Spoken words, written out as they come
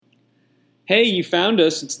Hey, you found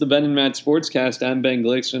us. It's the Ben and Matt Sportscast. I'm Ben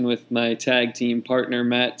Glicksman with my tag team partner,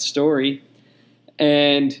 Matt Story.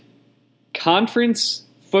 And conference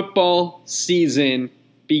football season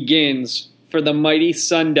begins for the mighty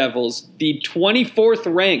Sun Devils, the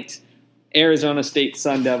 24th ranked Arizona State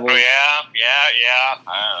Sun Devils. Yeah.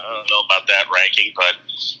 I don't know about that ranking, but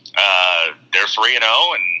they're 3-0,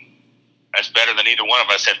 and that's better than either one of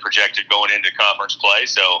us had projected going into conference play.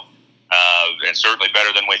 So, and certainly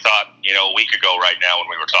better than we thought, a week ago right now when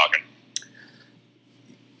we were talking.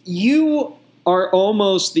 You are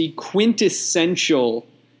almost the quintessential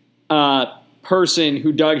person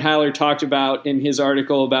who Doug Haller talked about in his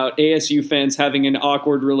article about ASU fans having an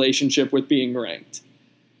awkward relationship with being ranked.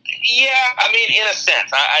 Yeah, I mean, in a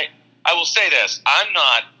sense, I will say this: I'm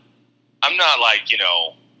not like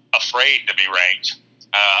afraid to be ranked.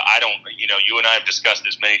 I don't, you and I have discussed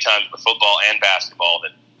this many times with football and basketball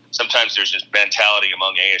that sometimes there's this mentality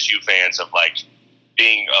among ASU fans of like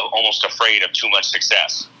being almost afraid of too much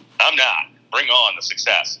success. I'm not. Bring on the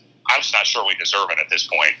success. I'm just not sure we deserve it at this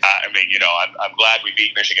point. I'm glad we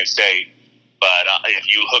beat Michigan State, but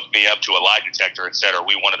if you hooked me up to a lie detector and said, "Are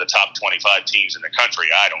we one of the top 25 teams in the country?"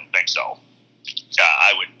 I don't think so.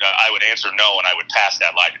 I would answer no, and I would pass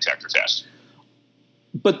that lie detector test.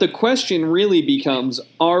 But the question really becomes: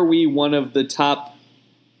 are we one of the top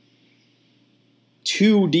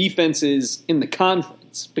 2 defenses in the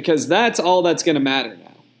conference? Because that's all that's going to matter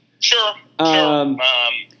now. Sure. ASU's,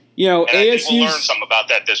 we'll learn something about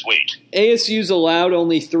that this week. ASU's allowed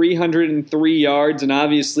only 303 yards, and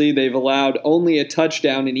obviously they've allowed only a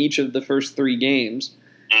touchdown in each of the first 3 games.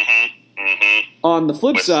 On the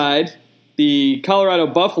flip side, the Colorado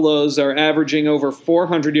Buffaloes are averaging over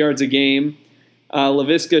 400 yards a game.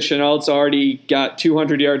 Laviska Shenault's already got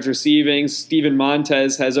 200 yards receiving. Steven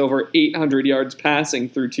Montez has over 800 yards passing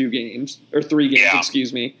through 3 games,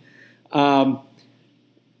 excuse me.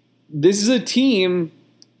 This is a team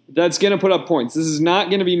that's going to put up points. This is not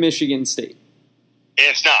going to be Michigan State.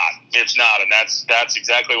 It's not, and that's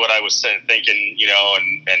exactly what I was thinking,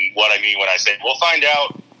 and what I mean when I say we'll find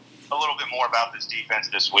out a little bit more about this defense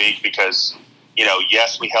this week because,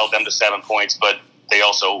 yes, we held them to 7 points, but they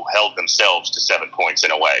also held themselves to 7 points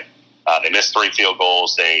in a way. They missed 3 field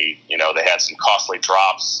goals. They had some costly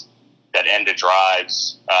drops that ended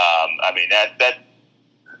drives. That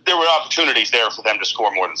there were opportunities there for them to score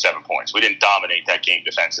more than 7 points. We didn't dominate that game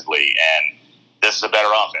defensively, and this is a better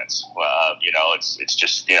offense. It's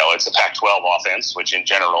just it's a Pac-12 offense, which in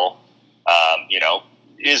general,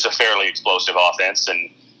 is a fairly explosive offense, and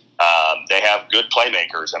they have good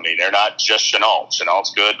playmakers. I mean, they're not just Shenault.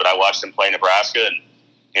 Shenault's good, but I watched them play Nebraska, and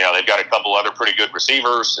they've got a couple other pretty good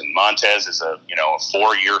receivers. And Montez is a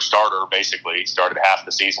 4-year starter, basically. He started half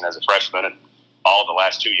the season as a freshman and all of the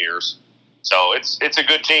last 2 years. So it's a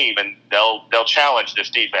good team, and they'll challenge this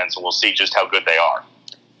defense, and we'll see just how good they are.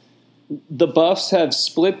 The Buffs have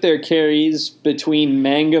split their carries between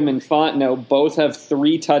Mangum and Fontenot. Both have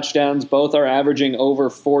 3 touchdowns. Both are averaging over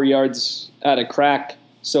 4 yards at a crack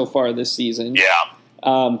so far this season.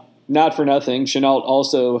 Yeah. Not for nothing, Shenault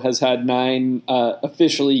also has had 9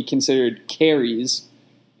 officially considered carries,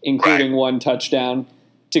 including 1 touchdown,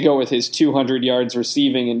 to go with his 200 yards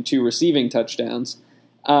receiving and 2 receiving touchdowns.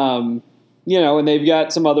 And they've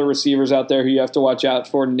got some other receivers out there who you have to watch out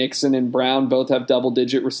for. Nixon and Brown both have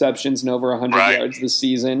double-digit receptions and over 100 yards this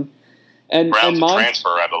season. And Brown's a transfer,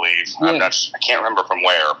 I believe. Yeah. I can't remember from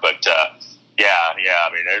where, but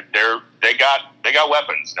I mean, they got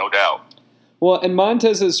weapons, no doubt. Well, and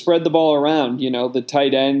Montez has spread the ball around. The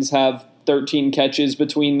tight ends have 13 catches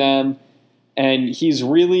between them, and he's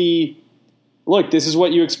really this is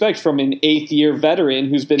what you expect from an 8th-year veteran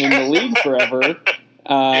who's been in the league forever. It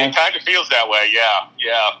kind of feels that way, yeah.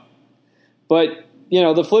 But,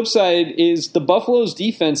 the flip side is the Buffalo's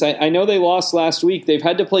defense. I know they lost last week. They've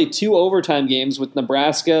had to play 2 overtime games with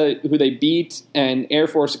Nebraska, who they beat, and Air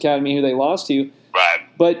Force Academy, who they lost to. Right.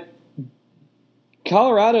 But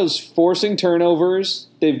Colorado's forcing turnovers.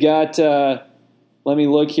 They've got, let me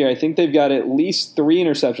look here. I think they've got at least 3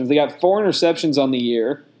 interceptions. They got 4 interceptions on the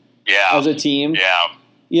year as a team.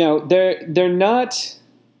 Yeah. They're not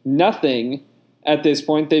nothing at this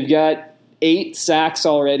point. They've got 8 sacks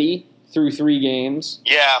already through 3 games.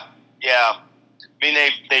 Yeah. I mean,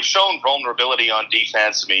 they've shown vulnerability on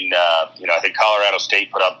defense. I mean, I think Colorado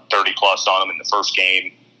State put up 30-plus on them in the first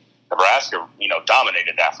game. Nebraska,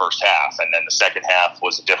 dominated that first half, and then the second half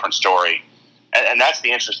was a different story. And that's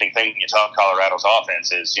the interesting thing when you talk Colorado's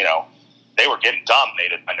offense is, they were getting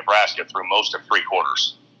dominated by Nebraska through most of 3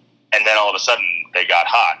 quarters. And then all of a sudden they got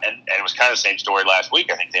hot. And it was kind of the same story last week.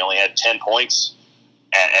 I think they only had 10 points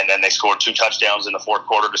and then they scored 2 touchdowns in the fourth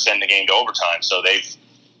quarter to send the game to overtime. So they've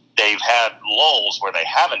had lulls where they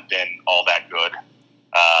haven't been all that good,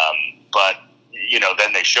 but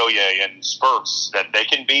then they show you in spurts that they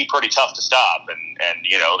can be pretty tough to stop, and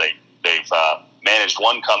they've managed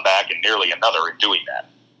one comeback and nearly another in doing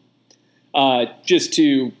that. Just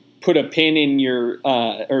to put a pin in your,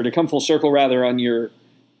 or to come full circle rather, on your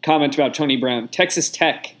comment about Tony Brown, Texas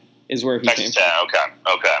Tech is where he came from.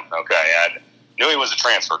 Okay. I knew he was a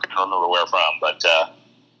transfer. Couldn't remember where from, but they're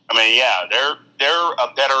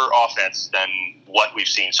a better offense than what we've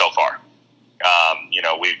seen so far.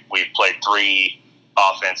 We've played 3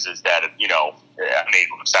 offenses that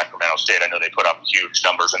Sacramento State. I know they put up huge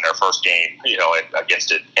numbers in their first game,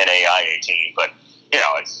 against an NAIA team, but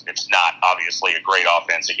it's not obviously a great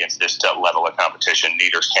offense against this level of competition.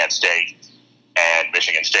 Neither's Kent State, and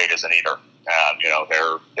Michigan State isn't either.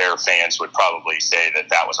 Their fans would probably say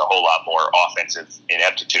that was a whole lot more offensive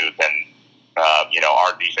ineptitude than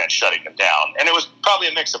our defense shutting them down, and it was probably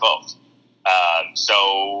a mix of both.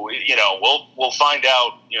 We'll find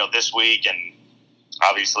out this week, and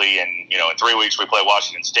obviously in 3 weeks we play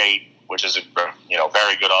Washington State, which is a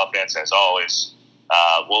very good offense as always.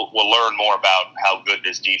 We'll learn more about how good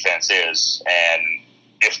this defense is, and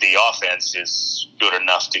if the offense is good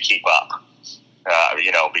enough to keep up.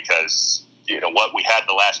 Because what we had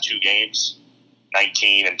the last 2 games,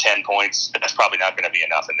 19 and 10 points, that's probably not going to be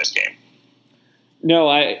enough in this game. No,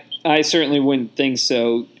 I certainly wouldn't think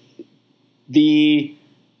so. The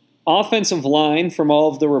offensive line, from all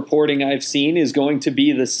of the reporting I've seen, is going to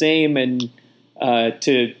be the same, and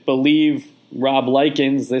to believe Rob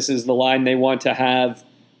Likens, this is the line they want to have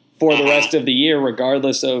for the rest of the year,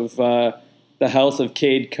 regardless of the health of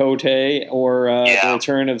Cade Cote or the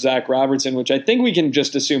return of Zach Robertson, which I think we can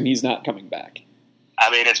just assume he's not coming back.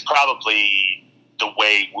 It's probably the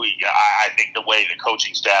way I think the way the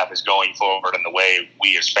coaching staff is going forward, and the way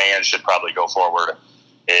we as fans should probably go forward,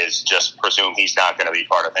 is just presume he's not going to be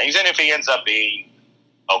part of things. And if he ends up being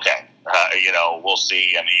okay, we'll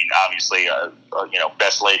see. Obviously,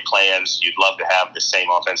 best laid plans, you'd love to have the same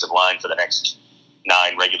offensive line for the next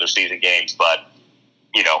 9 regular season games, but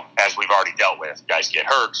as we've already dealt with, guys get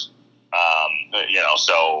hurt.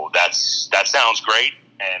 So that sounds great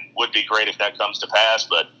and would be great if that comes to pass,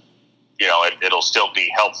 but it'll still be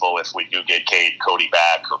helpful if we do get Cade Cody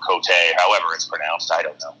back, or Cote, however it's pronounced. I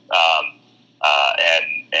don't know.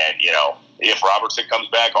 If Robertson comes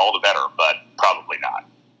back, all the better, but probably not.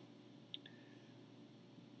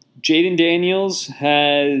 Jaden Daniels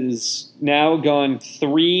has now gone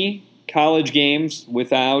 3 college games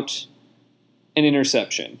without an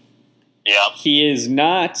interception. Yeah. He is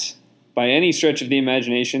not, by any stretch of the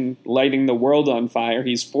imagination, lighting the world on fire.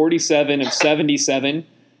 He's 47 of 77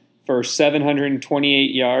 for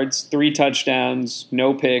 728 yards, 3 touchdowns,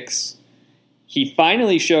 no picks. He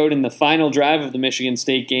finally showed in the final drive of the Michigan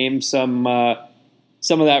State game some of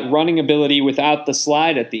that running ability without the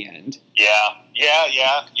slide at the end. Yeah.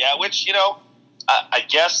 Which, I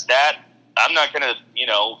guess that I'm not going to,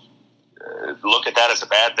 look at that as a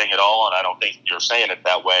bad thing at all, and I don't think you're saying it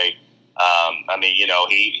that way.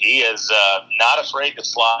 He is not afraid to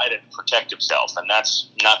slide and protect himself, and that's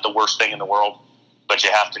not the worst thing in the world. But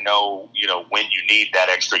you have to know, when you need that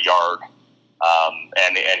extra yard,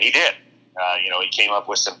 and he did. He came up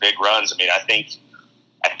with some big runs. I think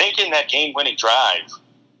in that game-winning drive,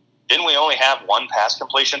 didn't we only have 1 pass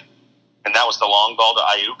completion, and that was the long ball to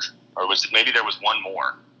Ayuk, or was it maybe there was one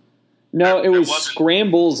more? No, it was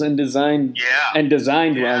scrambles and designed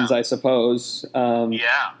runs, I suppose.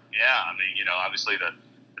 Obviously the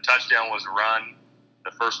touchdown was a run,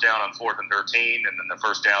 the first down on 4th and 13, and then the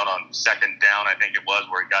first down on 2nd down, I think it was,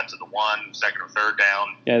 where he got to the 1, 2nd or 3rd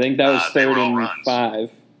down. Yeah, I think that was 3rd and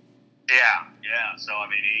 5. Yeah. So,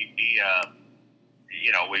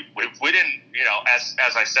 we didn't,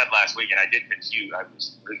 as I said last week, and I did confuse, I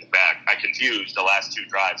was reading back, I confused the last 2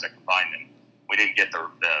 drives. I combined them. We didn't get the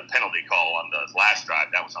penalty call on the last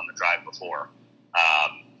drive. That was on the drive before.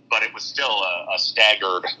 But it was still a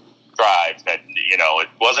staggered drive that, it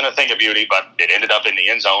wasn't a thing of beauty, but it ended up in the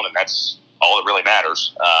end zone, and that's all that really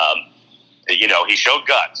matters. He showed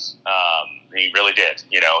guts. He really did.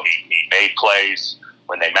 He made plays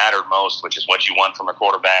when they mattered most, which is what you want from a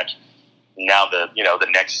quarterback. Now the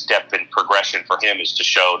next step in progression for him is to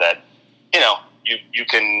show that, you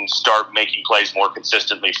can start making plays more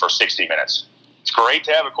consistently for 60 minutes. It's great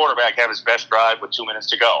to have a quarterback have his best drive with 2 minutes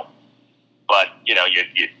to go, but you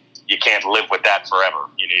can't live with that forever.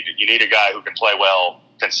 You need a guy who can play well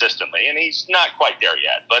consistently, and he's not quite there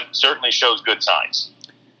yet, but certainly shows good signs.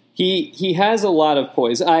 He has a lot of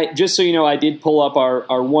poise. Just so you know, I did pull up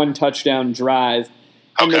our 1 touchdown drive,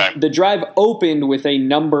 And the drive opened with a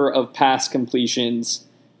number of pass completions,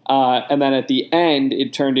 and then at the end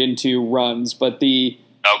it turned into runs. But the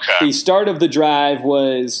start of the drive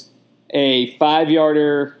was a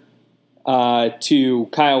 5-yarder to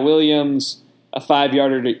Kyle Williams, a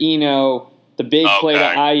 5-yarder to Eno, the big play to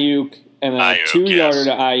Ayuk, and then a 2-yarder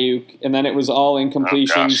to Ayuk, and then it was all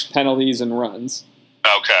incompletions, penalties, and runs.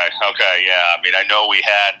 Okay, yeah. I mean, I know we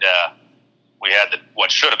had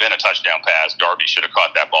what should have been a touchdown pass. Darby should have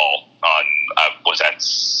caught that ball on was that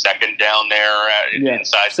second down there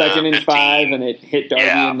inside second the 15? And 5, and it hit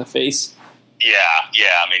Darby in the face. Yeah.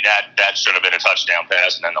 I mean, that should have been a touchdown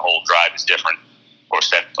pass, and then the whole drive is different. Of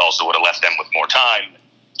course, that also would have left them with more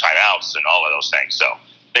timeouts, and all of those things. So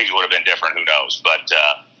things would have been different. Who knows? But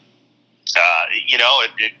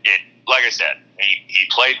it like I said, he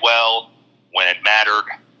played well when it mattered.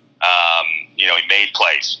 He made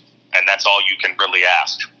plays, and that's all you can really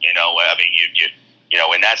ask. I mean, you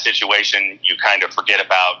in that situation, you kind of forget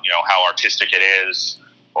about how artistic it is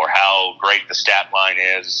or how great the stat line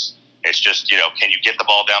is. It's just can you get the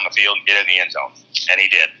ball down the field and get it in the end zone? And he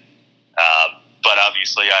did. But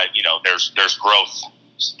obviously, there's growth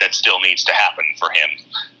that still needs to happen for him.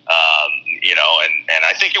 And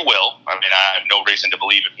I think it will. I mean, I have no reason to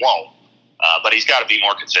believe it won't. But he's got to be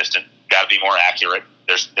more consistent, got to be more accurate.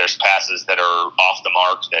 There's passes that are off the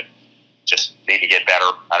mark that just need to get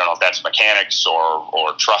better. I don't know if that's mechanics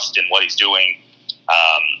or trust in what he's doing.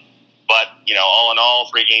 But all in all,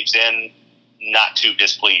 3 games in, not too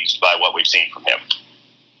displeased by what we've seen from him.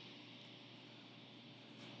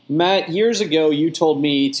 Matt, years ago you told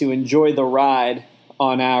me to enjoy the ride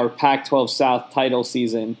on our Pac-12 South title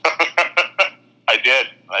season. I did.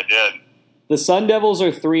 The Sun Devils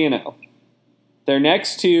are 3-0. Their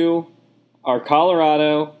next 2 are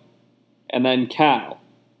Colorado and then Cal.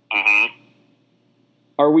 Mm-hmm.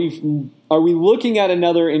 Are we looking at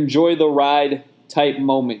another enjoy the ride type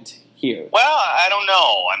moment here? Well, I don't know.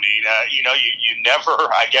 I mean, you never.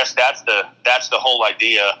 I guess that's the whole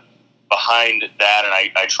idea behind that, and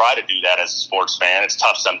I try to do that as a sports fan. It's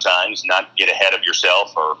tough sometimes not get ahead of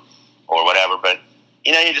yourself or whatever, but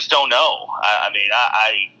you just don't know.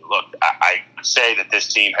 I would say that this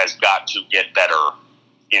team has got to get better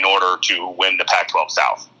in order to win the Pac-12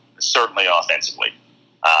 South, certainly offensively.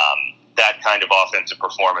 That kind of offensive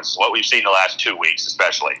performance, what we've seen the last 2 weeks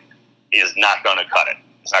especially, is not going to cut it.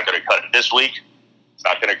 It's not going to cut it this week. It's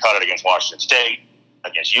not going to cut it against Washington State,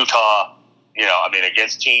 against Utah.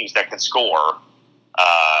 Against teams that can score,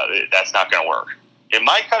 that's not going to work. It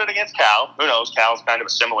might cut it against Cal. Who knows? Cal's kind of a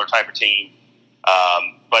similar type of team.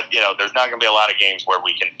 But there's not going to be a lot of games where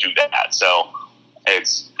we can do that. So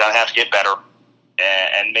it's going to have to get better.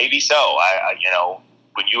 And maybe so.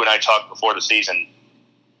 When you and I talked before the season,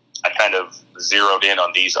 I kind of zeroed in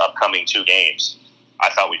on these upcoming 2 games.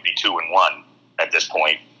 I thought we'd be 2-1 at this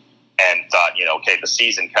point, and thought, the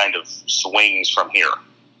season kind of swings from here.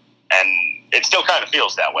 And it still kind of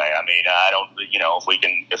feels that way. I mean, I don't,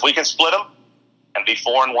 if we can split them and be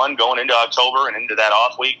 4-1 going into October and into that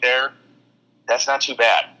off week there, that's not too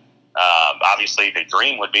bad. Obviously, the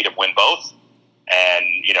dream would be to win both, and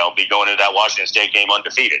be going into that Washington State game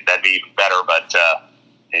undefeated. That'd be even better. But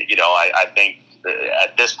I think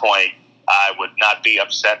at this point, I would not be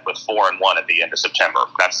upset with 4-1 at the end of September.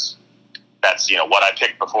 That's what I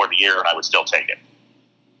picked before the year, and I would still take it.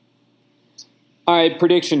 All right,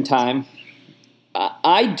 prediction time.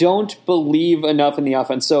 I don't believe enough in the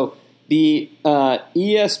offense. So the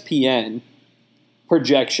ESPN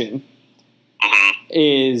projection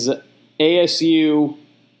is ASU,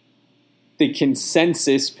 the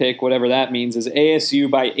consensus pick, whatever that means, is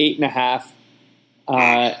ASU by 8.5.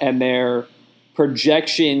 And their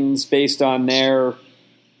projections based on their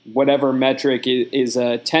whatever metric is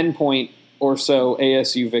a 10-point or so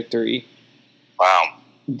ASU victory. Wow.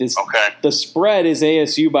 The spread is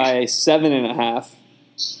ASU by 7.5.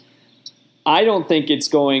 I don't think it's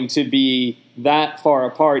going to be that far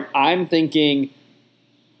apart. I'm thinking,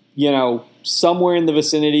 somewhere in the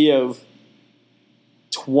vicinity of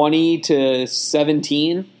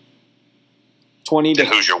 20-17. 20 to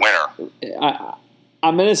who's your winner?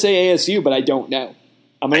 I'm going to say ASU, but I don't know.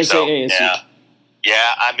 I'm going to say ASU.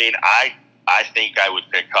 Yeah. I think I would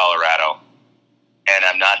pick Colorado, and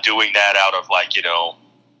I'm not doing that out of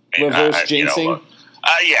reverse jinxing.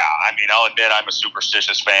 I'll admit I'm a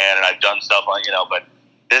superstitious fan, and I've done stuff but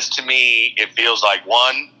this to me, it feels like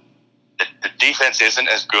the defense isn't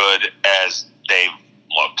as good as they've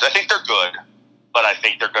looked. I think they're good, but I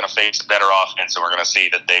think they're going to face a better offense, and we're going to see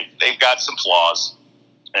that they've got some flaws,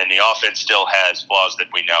 and the offense still has flaws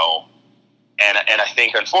that we know. And I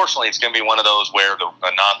think, unfortunately, it's going to be one of those where the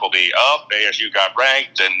knock will be, ASU got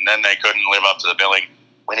ranked, and then they couldn't live up to the billing.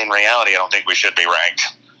 When in reality, I don't think we should be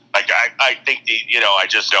ranked. Like, I think, I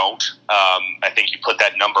just don't. I think you put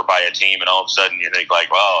that number by a team, and all of a sudden you think,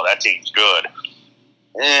 like, well, that team's good.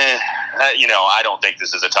 I don't think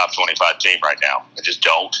this is a top 25 team right now. I just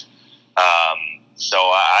don't. So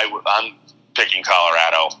I'm picking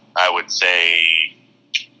Colorado. I would say,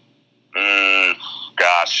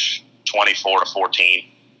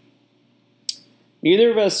 24-14.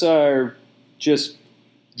 Neither of us are just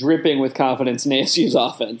dripping with confidence in ASU's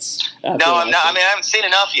offense. No, I'm not. I haven't seen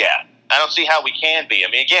enough yet. I don't see how we can be.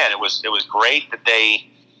 Again, it was great that they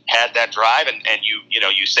had that drive, and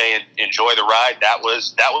you say enjoy the ride. That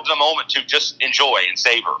was a moment to just enjoy and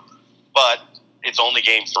savor. But it's only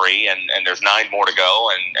game 3, and there's 9 more to go,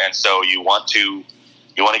 and so you want to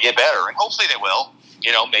get better, and hopefully they will.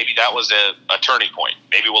 Maybe that was a turning point.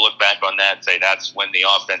 Maybe we'll look back on that and say that's when the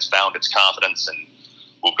offense found its confidence, and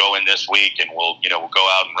we'll go in this week and we'll go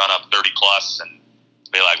out and run up 30 plus and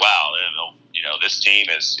be like, wow, this team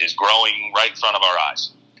is growing right in front of our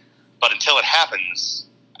eyes. But until it happens,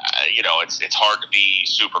 it's hard to be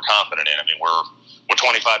super confident in. We're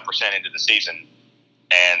 25% into the season,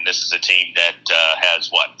 and this is a team that has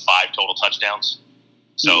 5 total touchdowns.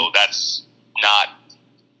 So that's not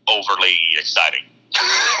overly exciting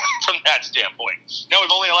from that standpoint. No,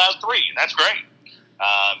 we've only allowed 3, and that's great.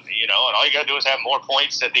 And all you got to do is have more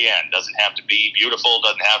points at the end. Doesn't have to be beautiful.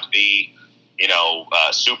 Doesn't have to be,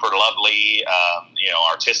 super lovely.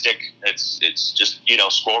 Artistic. It's just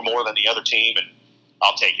score more than the other team, and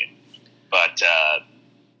I'll take it. But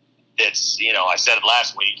it's I said it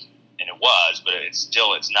last week, and it was, but it's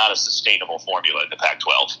not a sustainable formula in the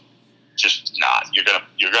Pac-12. Just not. You're gonna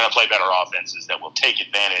play better offenses that will take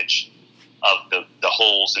advantage of the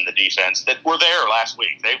holes in the defense that were there last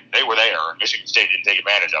week. They were there. Michigan State didn't take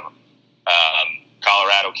advantage of them.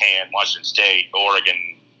 Colorado can, Washington State,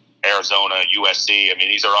 Oregon, Arizona, USC.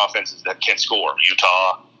 These are offenses that can score.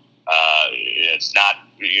 Utah.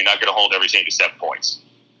 You're not going to hold every team to 7 points.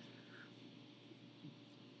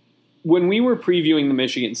 When we were previewing the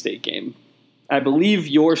Michigan State game, I believe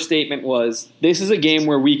your statement was, this is a game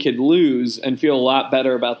where we could lose and feel a lot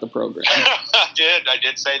better about the program. I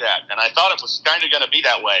did say that. And I thought it was kind of going to be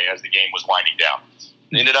that way as the game was winding down.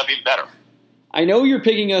 It ended up even better. I know you're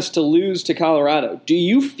picking us to lose to Colorado. Do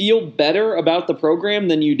you feel better about the program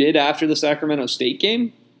than you did after the Sacramento State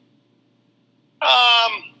game?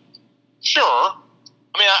 Sure.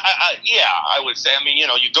 I would say,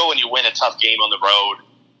 you go and you win a tough game on the road.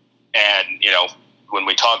 And, when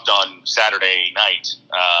we talked on Saturday night,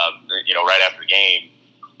 right after the game,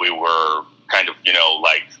 we were kind of,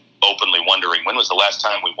 openly wondering when was the last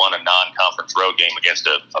time we won a non-conference road game against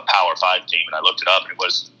a Power 5 team. And I looked it up, and it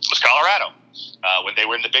was Colorado when they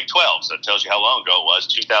were in the Big 12. So it tells you how long ago it was,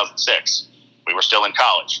 2006. We were still in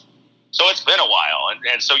college. So it's been a while.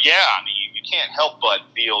 And so, you can't help but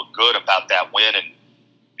feel good about that win and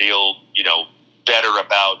feel, better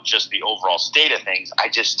about just the overall state of things. I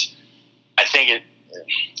think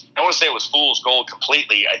I want to say it was fool's gold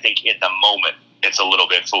completely. I think in the moment it's a little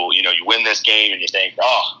bit fool. You win this game and you think,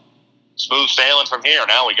 smooth sailing from here.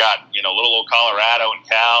 Now we got, little old Colorado and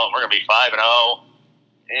Cal, and we're going to be 5-0.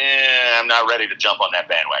 I'm not ready to jump on that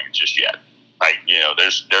bandwagon just yet.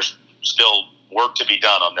 There's still work to be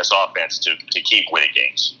done on this offense to keep winning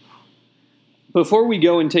games. Before we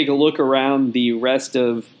go and take a look around the rest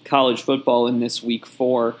of college football in this week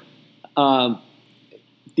 4,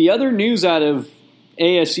 the other news out of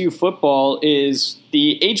ASU football is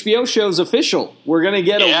the HBO show's official. We're going to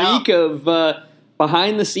get a week of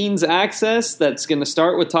behind-the-scenes access that's going to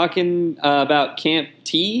start with talking about Camp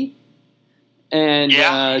T and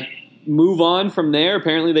move on from there.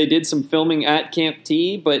 Apparently they did some filming at Camp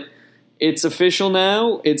T, but it's official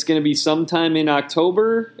now. It's going to be sometime in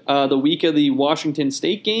October, the week of the Washington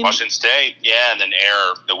State game. Washington State, and then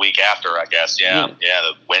air the week after, I guess.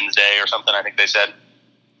 The Wednesday or something, I think they said.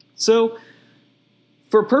 So,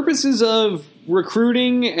 for purposes of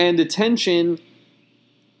recruiting and attention,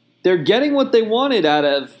 they're getting what they wanted out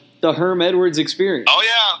of the Herm Edwards experience. Oh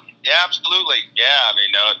yeah, absolutely. Yeah,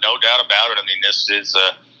 no doubt about it. This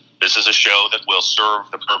is a show that will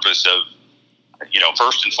serve the purpose of,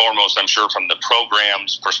 first and foremost, I'm sure from the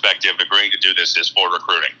program's perspective, agreeing to do this is for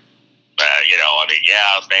recruiting.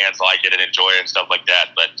 Fans like it and enjoy it and stuff like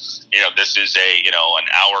that. But this is an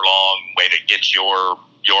hour-long way to get your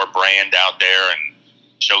brand out there and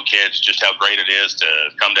show kids just how great it is to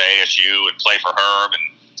come to ASU and play for Herm, and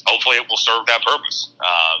hopefully it will serve that purpose.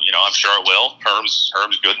 I'm sure it will. Herm's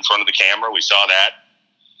good in front of the camera. We saw that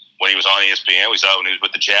when he was on ESPN. We saw it when he was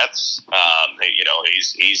with the Jets.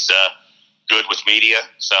 He's good with media.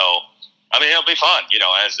 So, I mean, it'll be fun.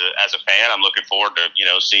 As a fan, I'm looking forward to,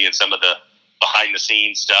 seeing some of the behind the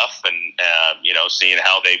scenes stuff and, seeing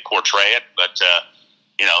how they portray it. But,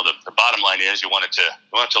 the bottom line is you want it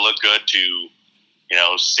to look good to,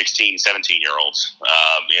 16, 17-year-olds.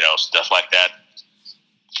 Stuff like that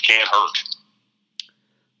can't hurt.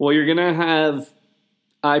 Well, you're going to have,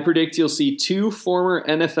 I predict you'll see 2 former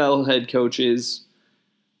NFL head coaches.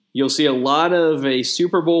 You'll see a lot of a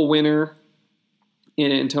Super Bowl winner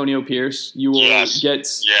in Antonio Pierce. You will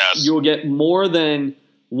you will get more than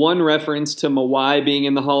one reference to Mawai being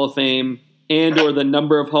in the Hall of Fame and or the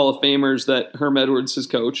number of Hall of Famers that Herm Edwards has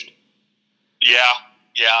coached. Yeah.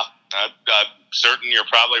 I'm certain you're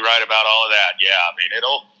probably right about all of that. Yeah, I mean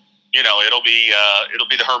it'll be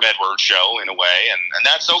the Herm Edwards show in a way, and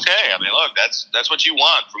that's okay. I mean, look, that's what you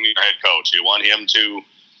want from your head coach. You want him to,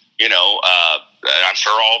 I'm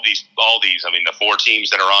sure all these. I mean, the 4 teams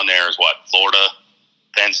that are on there is what? Florida,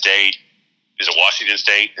 Penn State, is it Washington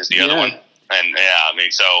State? Is the other one? And I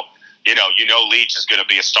mean, so Leach is going to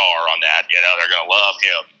be a star on that. They're going to love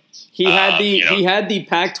him. He had the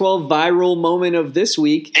Pac-12 viral moment of this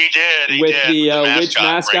week. He did. With which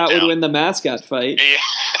mascot would win the mascot fight. Yeah.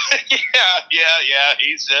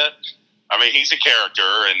 He's a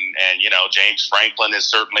character, and James Franklin is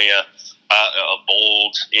certainly a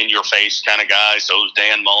bold, in-your-face kind of guy. So is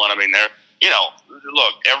Dan Mullen. I mean,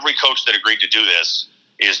 look, every coach that agreed to do this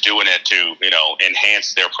is doing it to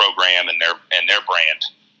enhance their program and their brand.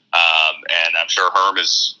 And I'm sure Herm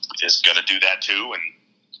is going to do that too. And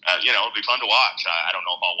it'll be fun to watch. I don't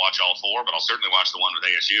know if I'll watch all 4, but I'll certainly watch the one with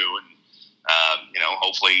ASU. And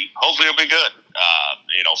hopefully it'll be good.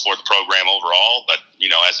 For the program overall. But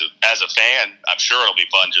as a fan, I'm sure it'll be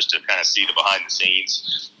fun just to kind of see the behind the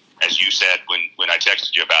scenes. As you said when I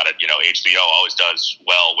texted you about it, HBO always does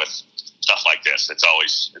well with stuff like this. It's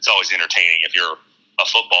always entertaining. If you're a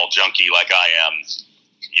football junkie like I am,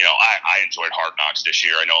 I enjoyed Hard Knocks this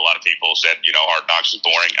year. I know a lot of people said Hard Knocks was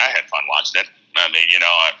boring. I had fun watching it. I mean,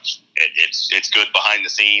 it's good behind the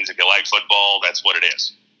scenes. If you like football, that's what it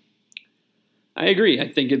is. I agree. I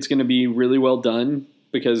think it's going to be really well done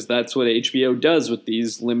because that's what HBO does with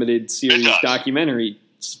these limited series documentaries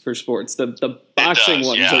for sports. The boxing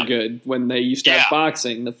ones are good when they used to have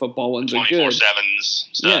boxing. The football ones are good. 24/7s.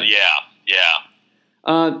 So, yeah.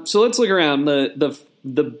 So let's look around. The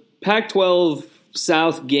Pac-12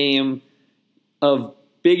 South game of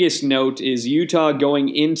biggest note is Utah going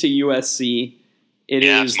into USC.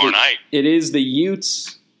 Tomorrow night. It is the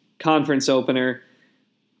Utes conference opener.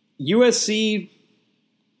 USC,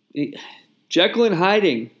 Jekyll and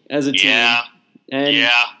hiding as a team. And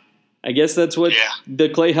I guess that's what the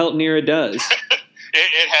Clay Helton era does.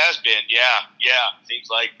 It has been, yeah. Seems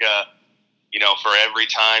like, for every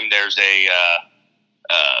time there's a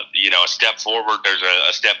step forward, there's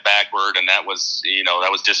a step backward, and that was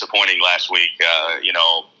disappointing last week.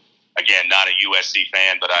 Again, not a USC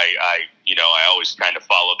fan, but I always kind of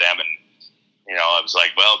follow them, and I was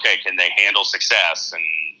like, well, okay, can they handle success? And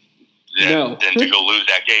then to go lose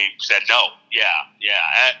that game, said no.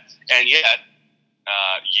 And yet,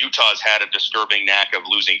 Utah's had a disturbing knack of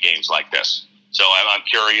losing games like this. So I'm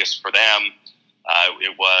curious for them.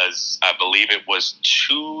 I believe it was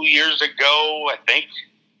 2 years ago, I think,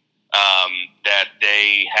 that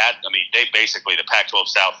they had, they basically, the Pac-12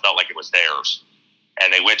 South felt like it was theirs.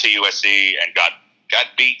 And they went to USC and got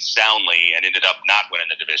beat soundly and ended up not winning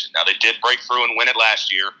the division. Now, they did break through and win it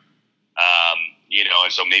last year,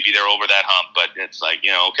 and so maybe they're over that hump. But it's like,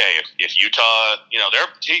 okay, if Utah, there are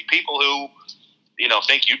people who,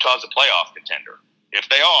 think Utah's a playoff contender. If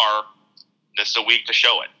they are, this is a week to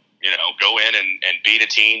show it. Go in and beat a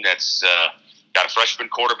team that's got a freshman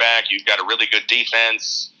quarterback. You've got a really good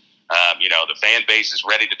defense. The fan base is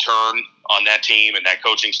ready to turn on that team and that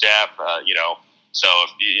coaching staff. So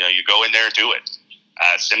if, you go in there and do it.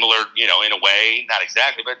 Similar, in a way, not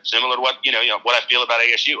exactly, but similar to what what I feel about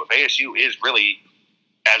ASU. If ASU is really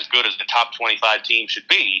as good as the top 25 team should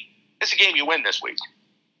be, it's a game you win this week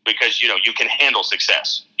because you can handle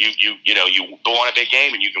success. You go on a big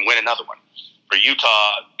game and you can win another one. For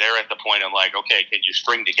Utah, they're at the point of like, okay, can you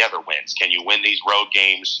string together wins? Can you win these road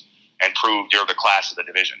games and prove you're the class of the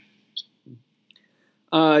division?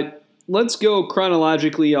 Let's go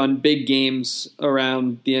chronologically on big games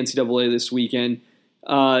around the NCAA this weekend.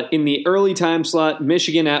 In the early time slot,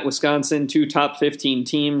 Michigan at Wisconsin, 2 top 15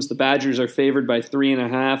 teams. The Badgers are favored by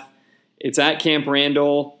 3.5. It's at Camp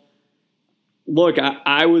Randall. Look,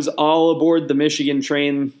 I was all aboard the Michigan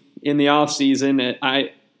train in the offseason.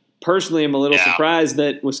 I personally am a little surprised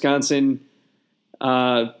that Wisconsin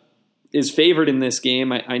is favored in this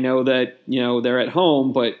game. I know that, they're at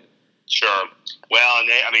home, but sure. Well, and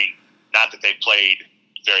not that they've played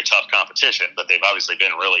very tough competition, but they've obviously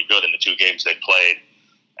been really good in the 2 games they've played.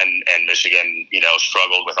 And Michigan,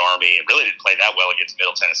 struggled with Army and really didn't play that well against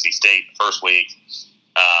Middle Tennessee State the first week.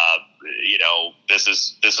 This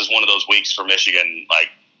is one of those weeks for Michigan. Like,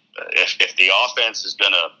 if the offense is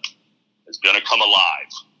gonna come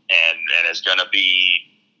alive and is gonna be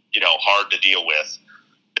hard to deal with,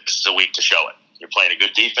 this is a week to show it. You're playing a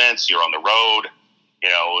good defense. You're on the road.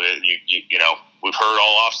 We've heard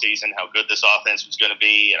all offseason how good this offense was going to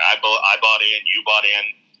be, and I bought in. You bought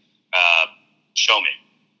in. Show me,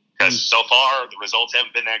 because so far the results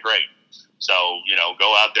haven't been that great. So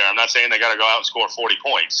go out there. I'm not saying they got to go out and score 40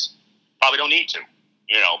 points. Probably don't need to.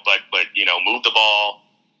 But move the ball,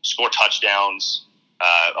 score touchdowns,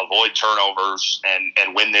 avoid turnovers,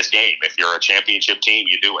 and win this game. If you're a championship team,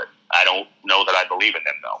 you do it. I don't know that I believe in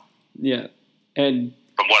them though. Yeah, and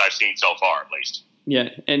from what I've seen so far, at least. Yeah,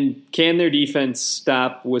 and can their defense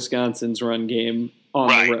stop Wisconsin's run game on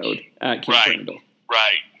the road at Camp Randall?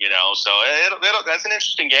 Right. So that's an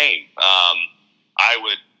interesting game. I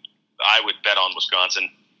would bet on Wisconsin.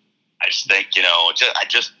 I just think, I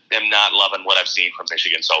just am not loving what I've seen from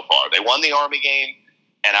Michigan so far. They won the Army game,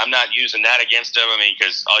 and I'm not using that against them.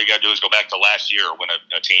 Because all you got to do is go back to last year when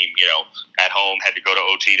a team, at home had to go to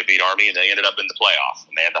OT to beat Army, and they ended up in the playoff,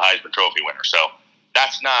 and they had the Heisman Trophy winner. So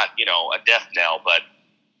that's not, a death knell, but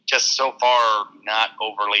just so far not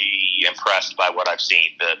overly impressed by what I've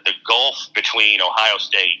seen. The gulf between Ohio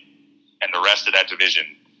State and the rest of that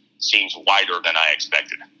division seems wider than I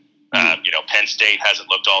expected. Penn State hasn't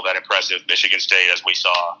looked all that impressive. Michigan State, as we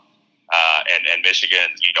saw, and Michigan,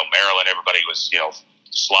 Maryland, everybody was,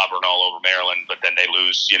 slobbering all over Maryland, but then they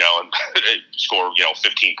lose, and score,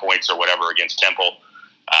 15 points or whatever against Temple.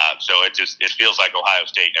 So it feels like Ohio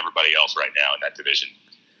State and everybody else right now in that division.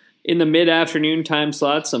 In the mid-afternoon time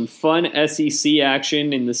slot, some fun SEC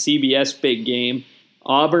action in the CBS big game.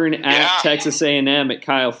 Auburn at Texas A&M at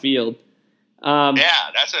Kyle Field.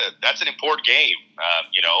 That's an important game.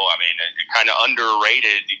 Kind of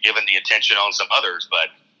underrated given the attention on some others,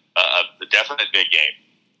 but a definite big game.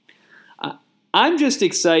 I'm just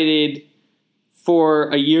excited for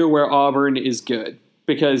a year where Auburn is good,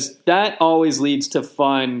 because that always leads to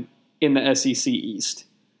fun in the SEC East.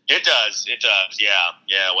 It does.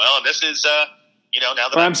 Yeah. Well, this is, now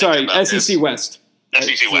that I'm sorry, SEC West.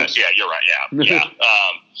 SEC West. Yeah, you're right. Yeah.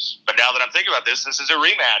 But now that I'm thinking about this is a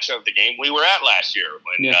rematch of the game we were at last year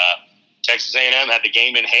when Texas A&M had the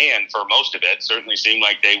game in hand for most of it. Certainly seemed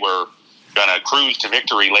like they were going to cruise to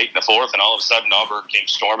victory late in the fourth, and all of a sudden Auburn came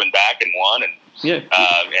storming back and won. And now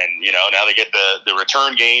they get the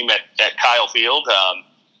return game at Kyle Field.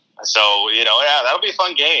 That'll be a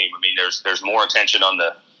fun game. There's more attention on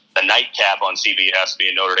the nightcap on CBS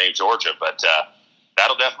being Notre Dame, Georgia, but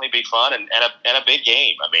that'll definitely be fun and a big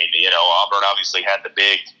game. Auburn obviously had the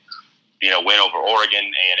big, win over Oregon.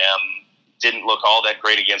 A&M didn't look all that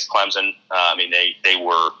great against Clemson. They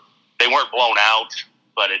weren't blown out,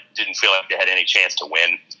 but it didn't feel like they had any chance to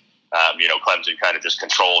win. Clemson kind of just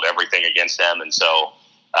controlled everything against them, and so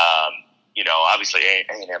obviously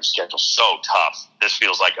A&M's schedule's so tough. This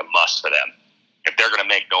feels like a must for them if they're going to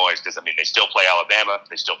make noise, because they still play Alabama,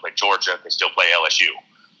 they still play Georgia, they still play LSU.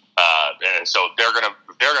 And so they're going to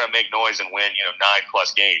make noise and win,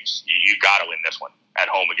 9+ games. You got to win this one at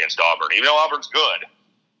home against Auburn. Even though Auburn's good,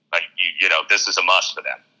 this is a must for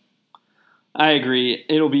them. I agree.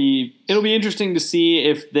 It'll be interesting to see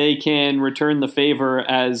if they can return the favor,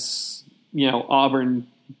 as Auburn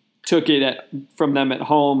took it from them at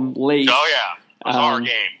home late. Oh yeah, it was our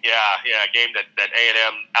game. Yeah, a game that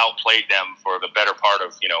A&M outplayed them for the better part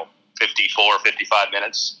of 54, 55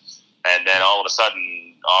 minutes, and then all of a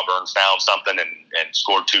sudden Auburn found something and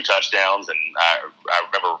scored 2 touchdowns. And I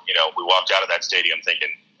remember we walked out of that stadium thinking,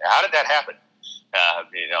 how did that happen?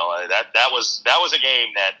 That was a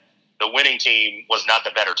game that the winning team was not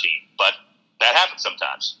the better team, but that happens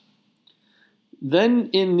sometimes. Then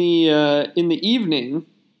in the evening,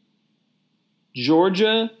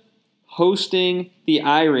 Georgia hosting the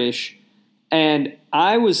Irish, and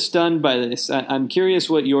I was stunned by this. I'm curious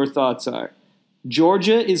what your thoughts are.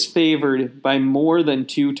 Georgia is favored by more than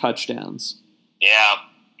 2 touchdowns. Yeah.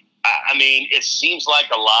 It seems like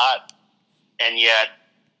a lot, and yet,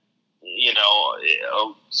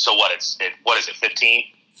 so what is it, 15?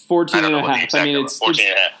 14 and a half. It's 14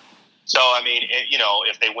 and a half. So,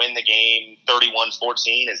 if they win the game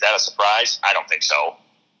 31-14, is that a surprise? I don't think so.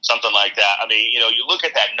 Something like that. You look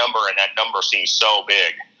at that number, and that number seems so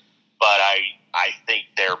big, but I think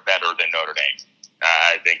they're better than Notre Dame.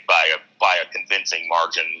 I think by a convincing margin.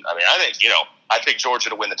 margin. I mean, I picked Georgia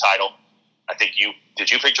to win the title. I think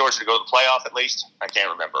did you pick Georgia to go to the playoff at least? I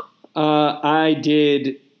can't remember. I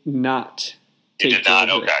did not. You did not?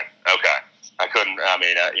 Okay. I couldn't. I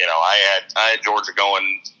mean, I had Georgia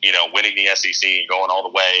going, winning the SEC and going all the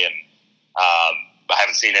way, and I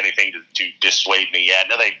haven't seen anything to dissuade me yet.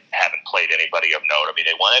 No, they haven't played anybody of note. I mean,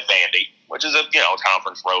 they won at Vandy, which is a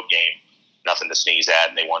conference road game, nothing to sneeze at,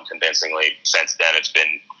 and they won convincingly. Since then, it's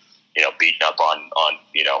been beaten up on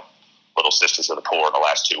little sisters of the poor in the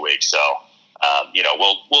last 2 weeks. So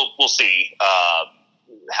we'll see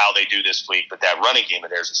how they do this week. But that running game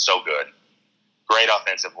of theirs is so good. Great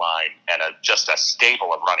offensive line and just a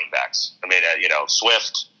stable of running backs. I mean,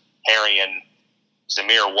 Swift, Harrion,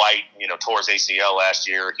 Zamir White, tore his ACL last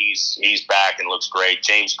year. He's back and looks great.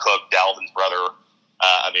 James Cook, Dalvin's brother.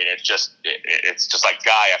 I mean, it's just like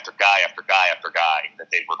guy after guy after guy after guy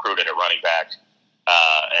that they've recruited at running back.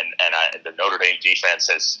 And the Notre Dame defense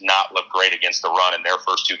has not looked great against the run in their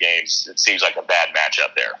first 2 games. It seems like a bad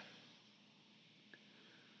matchup there.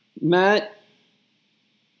 Matt,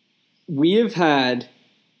 we have had,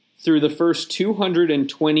 through the first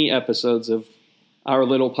 220 episodes of our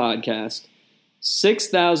little podcast,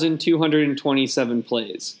 6,227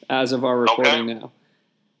 plays as of our recording now.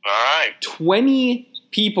 All right. 20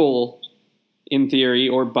 people, in theory,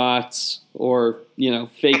 or bots, or,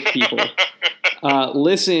 fake people,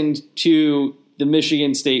 listened to the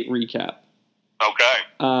Michigan State recap.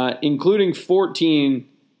 Okay. Including 14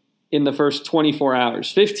 in the first 24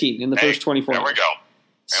 hours. 15 in the first 24 hours. There we go.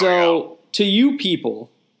 So, to you people,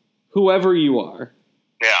 whoever you are,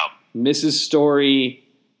 Mrs. Story,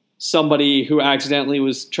 somebody who accidentally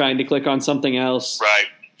was trying to click on something else, right?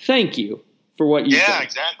 Thank you for what you did. Yeah,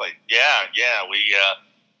 exactly. Yeah.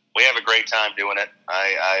 We have a great time doing it.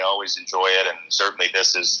 I always enjoy it, and certainly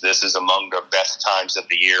this is among the best times of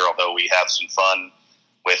the year. Although we have some fun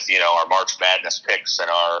with our March Madness picks and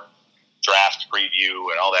our draft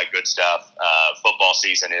preview and all that good stuff. Football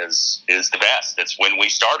season is the best. It's when we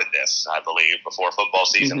started this, I believe, before football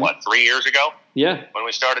season. Mm-hmm. What, 3 years ago? Yeah, when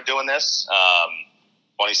we started doing this,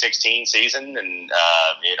 2016 season, and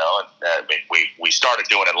we started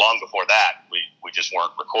doing it long before that. We just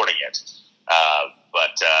weren't recording it.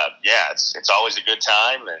 But it's always a good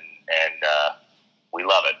time, and we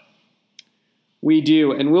love it. We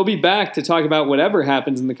do, and we'll be back to talk about whatever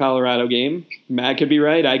happens in the Colorado game. Matt could be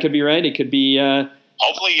right, I could be right. It could be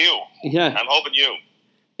hopefully you. Yeah, I'm hoping you.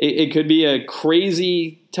 It could be a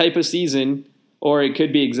crazy type of season, or it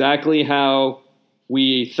could be exactly how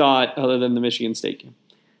we thought, other than the Michigan State game.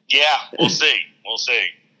 Yeah, we'll see. We'll see.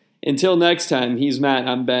 Until next time, he's Matt,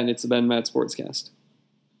 I'm Ben. It's the Ben Matt Sportscast.